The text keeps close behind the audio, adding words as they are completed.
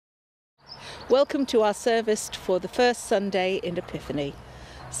Welcome to our service for the first Sunday in Epiphany,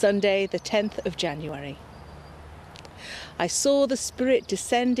 Sunday the 10th of January. I saw the Spirit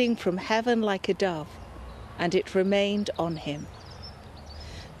descending from heaven like a dove, and it remained on him.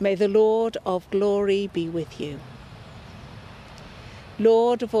 May the Lord of glory be with you.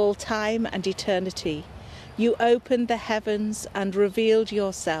 Lord of all time and eternity, you opened the heavens and revealed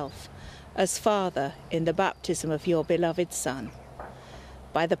yourself as Father in the baptism of your beloved Son.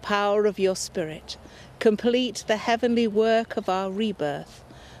 By the power of your Spirit, complete the heavenly work of our rebirth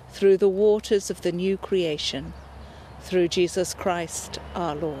through the waters of the new creation, through Jesus Christ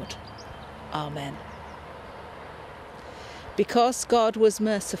our Lord. Amen. Because God was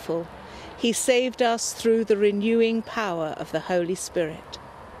merciful, he saved us through the renewing power of the Holy Spirit.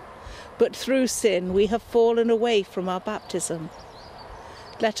 But through sin we have fallen away from our baptism.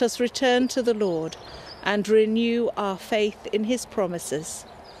 Let us return to the Lord and renew our faith in his promises,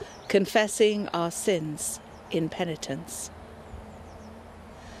 confessing our sins in penitence.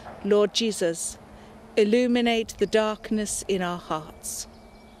 Lord Jesus, illuminate the darkness in our hearts.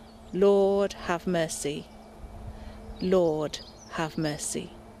 Lord, have mercy. Lord, have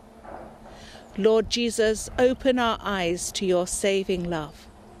mercy. Lord Jesus, open our eyes to your saving love.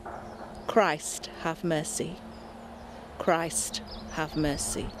 Christ, have mercy. Christ, have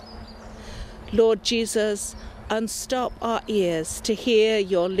mercy. Lord Jesus, unstop our ears to hear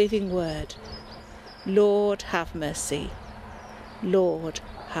your living word. Lord, have mercy. Lord,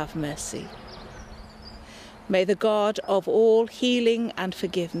 have mercy. May the God of all healing and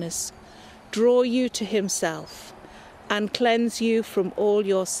forgiveness draw you to himself and cleanse you from all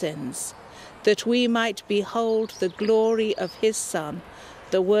your sins, that we might behold the glory of his Son,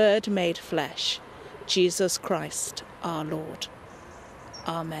 the Word made flesh, Jesus Christ our Lord.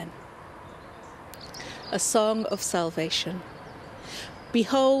 Amen. A song of salvation.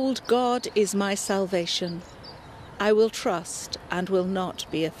 Behold, God is my salvation. I will trust and will not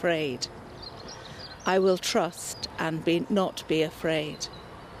be afraid. I will trust and not be afraid.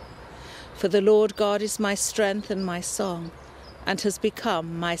 For the Lord God is my strength and my song, and has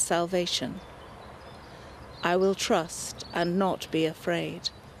become my salvation. I will trust and not be afraid.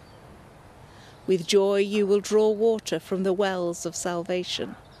 With joy you will draw water from the wells of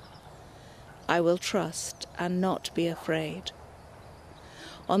salvation. I will trust and not be afraid.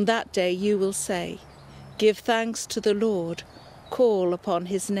 On that day you will say, give thanks to the Lord, call upon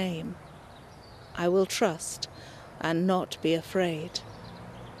his name. I will trust and not be afraid.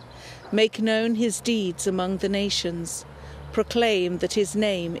 Make known his deeds among the nations, proclaim that his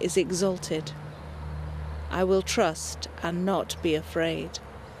name is exalted. I will trust and not be afraid.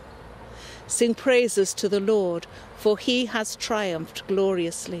 Sing praises to the Lord, for he has triumphed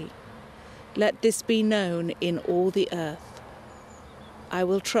gloriously. Let this be known in all the earth. I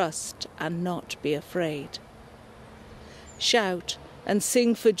will trust and not be afraid. Shout and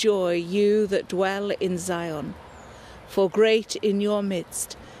sing for joy, you that dwell in Zion, for great in your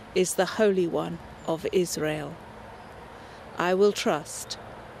midst is the Holy One of Israel. I will trust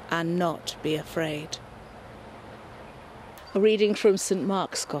and not be afraid. A reading from St.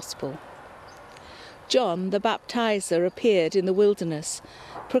 Mark's Gospel. John the baptizer appeared in the wilderness,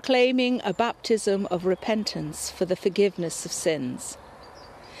 proclaiming a baptism of repentance for the forgiveness of sins.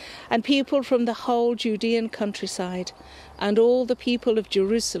 And people from the whole Judean countryside and all the people of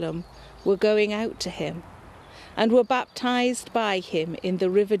Jerusalem were going out to him, and were baptized by him in the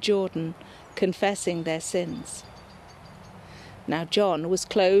river Jordan, confessing their sins. Now John was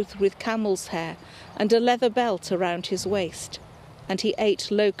clothed with camel's hair and a leather belt around his waist, and he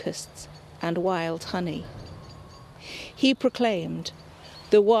ate locusts and wild honey. He proclaimed,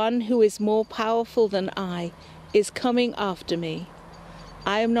 the one who is more powerful than I is coming after me.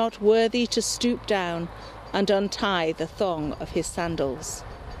 I am not worthy to stoop down and untie the thong of his sandals.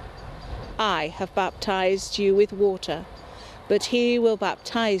 I have baptized you with water, but he will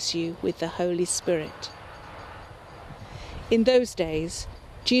baptize you with the Holy Spirit. In those days,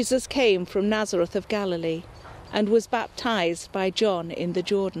 Jesus came from Nazareth of Galilee and was baptized by John in the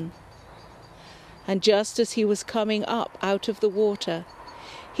Jordan. And just as he was coming up out of the water,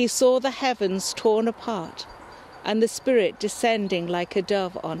 he saw the heavens torn apart and the Spirit descending like a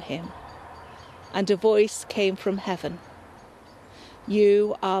dove on him. And a voice came from heaven,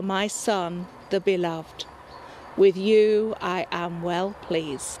 you are my Son, the beloved. With you I am well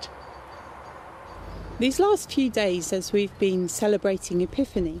pleased. These last few days, as we've been celebrating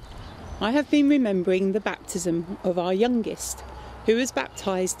Epiphany, I have been remembering the baptism of our youngest, who was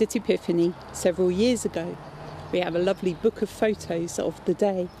baptised at Epiphany several years ago. We have a lovely book of photos of the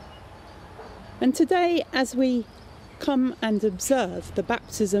day. And today, as we come and observe the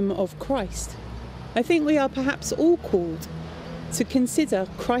baptism of Christ, I think we are perhaps all called to consider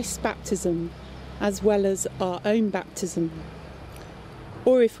Christ's baptism as well as our own baptism.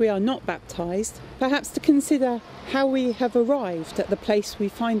 Or if we are not baptised, perhaps to consider how we have arrived at the place we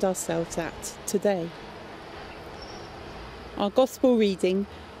find ourselves at today. Our Gospel reading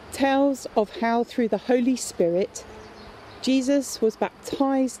tells of how through the Holy Spirit Jesus was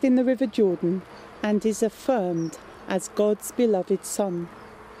baptised in the River Jordan and is affirmed as God's beloved Son.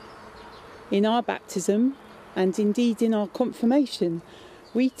 In our baptism, and indeed in our confirmation,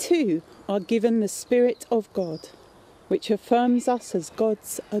 we too are given the Spirit of God, which affirms us as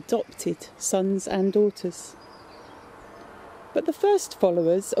God's adopted sons and daughters. But the first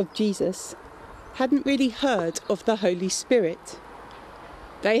followers of Jesus hadn't really heard of the Holy Spirit.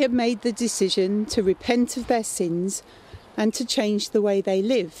 They had made the decision to repent of their sins and to change the way they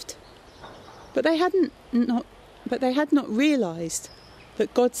lived. But they had not realised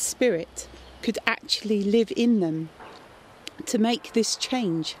that God's Spirit could actually live in them to make this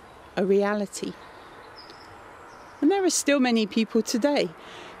change a reality. And there are still many people today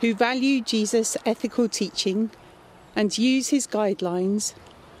who value Jesus' ethical teaching and use his guidelines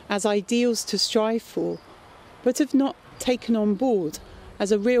as ideals to strive for, but have not taken on board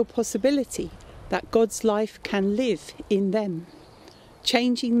as a real possibility that God's life can live in them,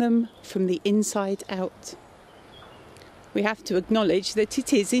 changing them from the inside out. We have to acknowledge that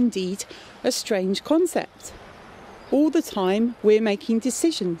it is indeed a strange concept. All the time we're making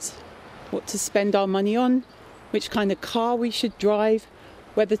decisions, what to spend our money on, which kind of car we should drive,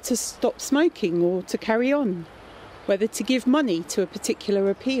 whether to stop smoking or to carry on, whether to give money to a particular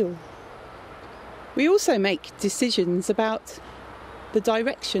appeal. We also make decisions about the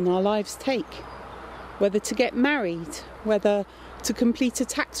direction our lives take, whether to get married, whether to complete a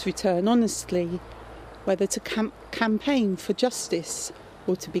tax return honestly, whether to campaign for justice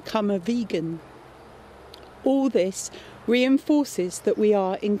or to become a vegan. All this reinforces that we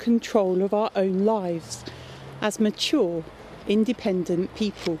are in control of our own lives as mature, independent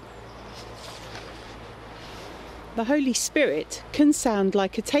people. The Holy Spirit can sound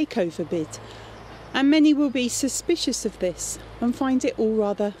like a takeover bid, and many will be suspicious of this and find it all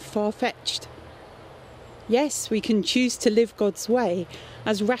rather far-fetched. Yes, we can choose to live God's way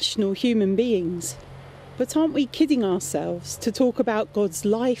as rational human beings, but aren't we kidding ourselves to talk about God's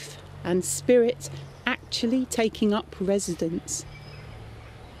life and spirit actually taking up residence?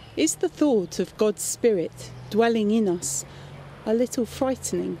 Is the thought of God's Spirit dwelling in us a little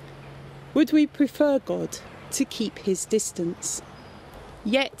frightening? Would we prefer God to keep his distance?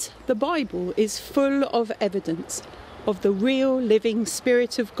 Yet the Bible is full of evidence of the real living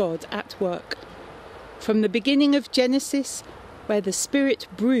Spirit of God at work. From the beginning of Genesis, where the Spirit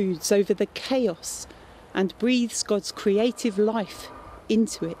broods over the chaos and breathes God's creative life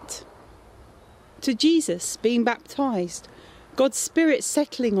into it, to Jesus being baptised, God's Spirit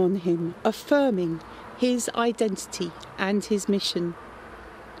settling on him, affirming his identity and his mission.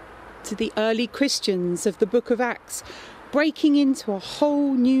 To the early Christians of the book of Acts, breaking into a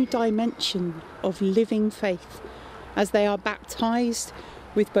whole new dimension of living faith as they are baptised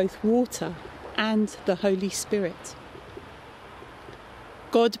with both water and the Holy Spirit.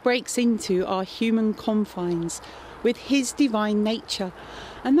 God breaks into our human confines with his divine nature,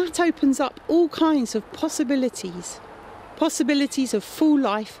 and that opens up all kinds of possibilities of full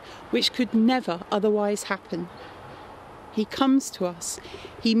life which could never otherwise happen. He comes to us,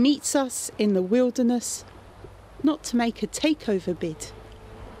 he meets us in the wilderness, not to make a takeover bid,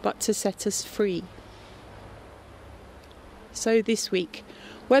 but to set us free. So this week,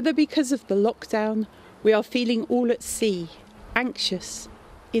 whether because of the lockdown we are feeling all at sea, anxious,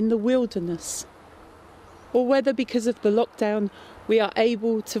 in the wilderness, or whether because of the lockdown we are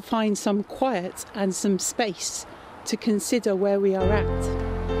able to find some quiet and some space to consider where we are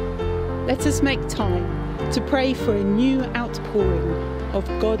at, let us make time to pray for a new outpouring of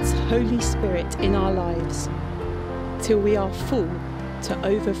God's Holy Spirit in our lives, till we are full to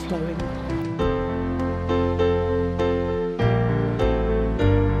overflowing.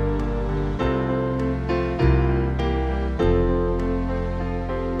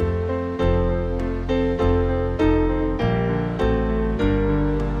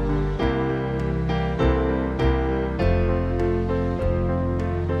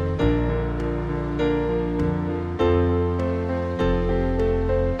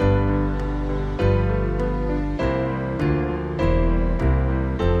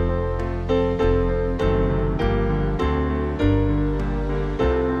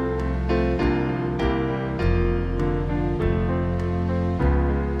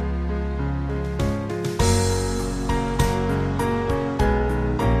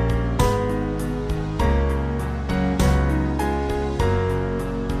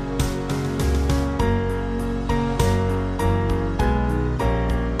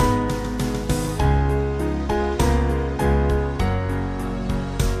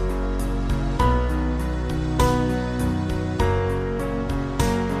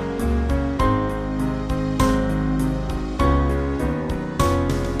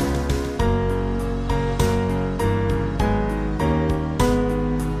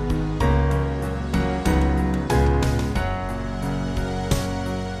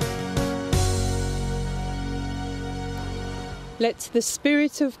 Let the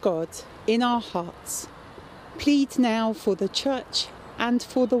Spirit of God in our hearts plead now for the Church and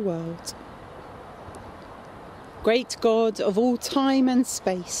for the world. Great God of all time and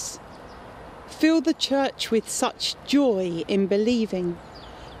space, fill the Church with such joy in believing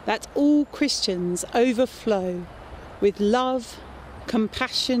that all Christians overflow with love,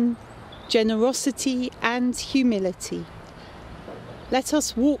 compassion, generosity and humility. Let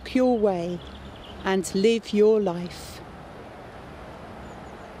us walk your way and live your life.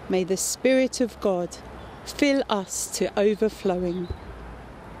 May the Spirit of God fill us to overflowing.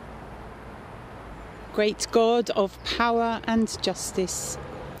 Great God of power and justice,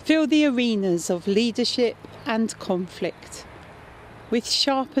 fill the arenas of leadership and conflict with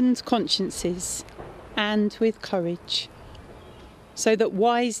sharpened consciences and with courage, so that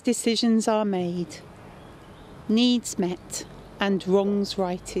wise decisions are made, needs met and wrongs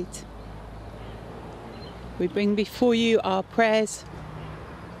righted. We bring before you our prayers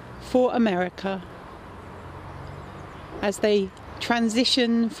for America as they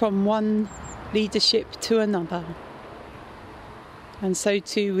transition from one leadership to another. And so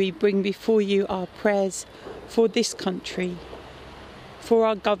too we bring before you our prayers for this country, for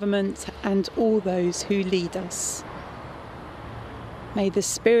our government and all those who lead us. May the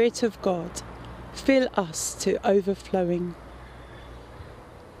Spirit of God fill us to overflowing.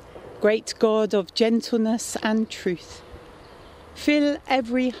 Great God of gentleness and truth, fill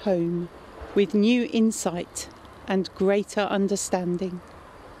every home with new insight and greater understanding.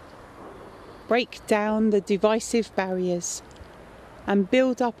 Break down the divisive barriers and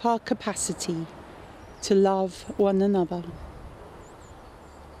build up our capacity to love one another.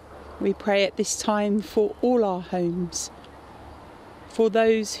 We pray at this time for all our homes, for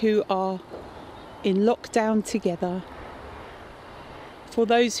those who are in lockdown together, for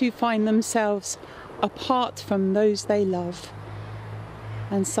those who find themselves apart from those they love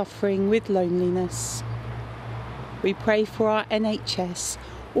and suffering with loneliness. We pray for our NHS,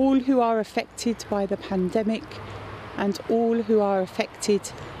 all who are affected by the pandemic and all who are affected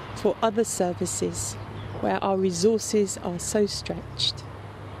for other services where our resources are so stretched.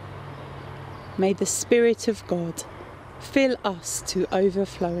 May the Spirit of God fill us to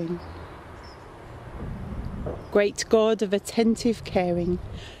overflowing. Great God of attentive caring,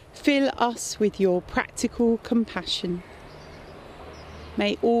 fill us with your practical compassion.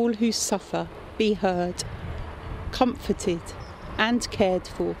 May all who suffer be heard, comforted and cared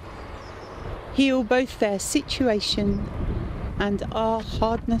for. Heal both their situation and our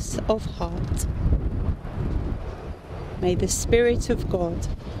hardness of heart. May the Spirit of God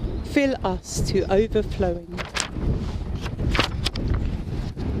fill us to overflowing.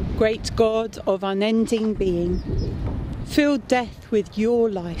 Great God of unending being, fill death with your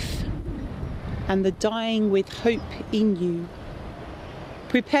life and the dying with hope in you.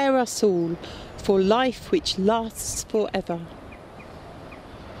 Prepare us all for life which lasts forever.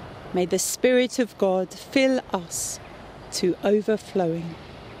 May the Spirit of God fill us to overflowing.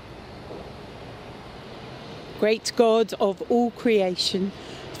 Great God of all creation,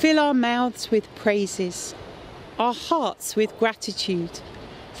 fill our mouths with praises, our hearts with gratitude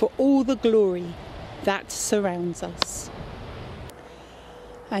for all the glory that surrounds us.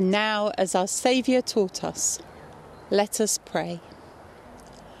 And now, as our Saviour taught us, let us pray.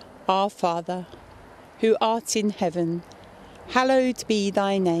 Our Father, who art in heaven, hallowed be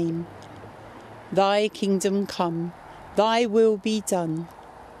thy name. Thy kingdom come, thy will be done,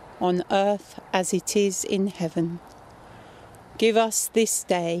 on earth as it is in heaven. Give us this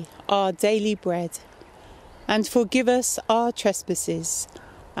day our daily bread, and forgive us our trespasses,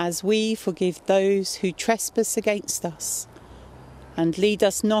 as we forgive those who trespass against us. And lead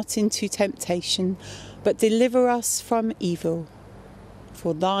us not into temptation, but deliver us from evil.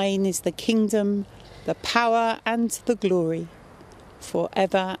 For thine is the kingdom, the power and the glory, for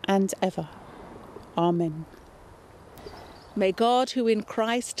ever and ever. Amen. May God, who in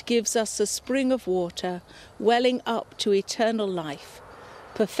Christ gives us a spring of water welling up to eternal life,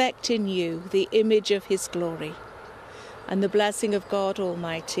 perfect in you the image of his glory. And the blessing of God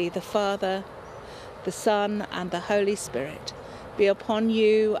Almighty, the Father, the Son and the Holy Spirit be upon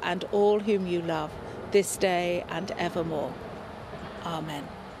you and all whom you love, this day and evermore.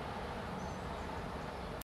 Amen.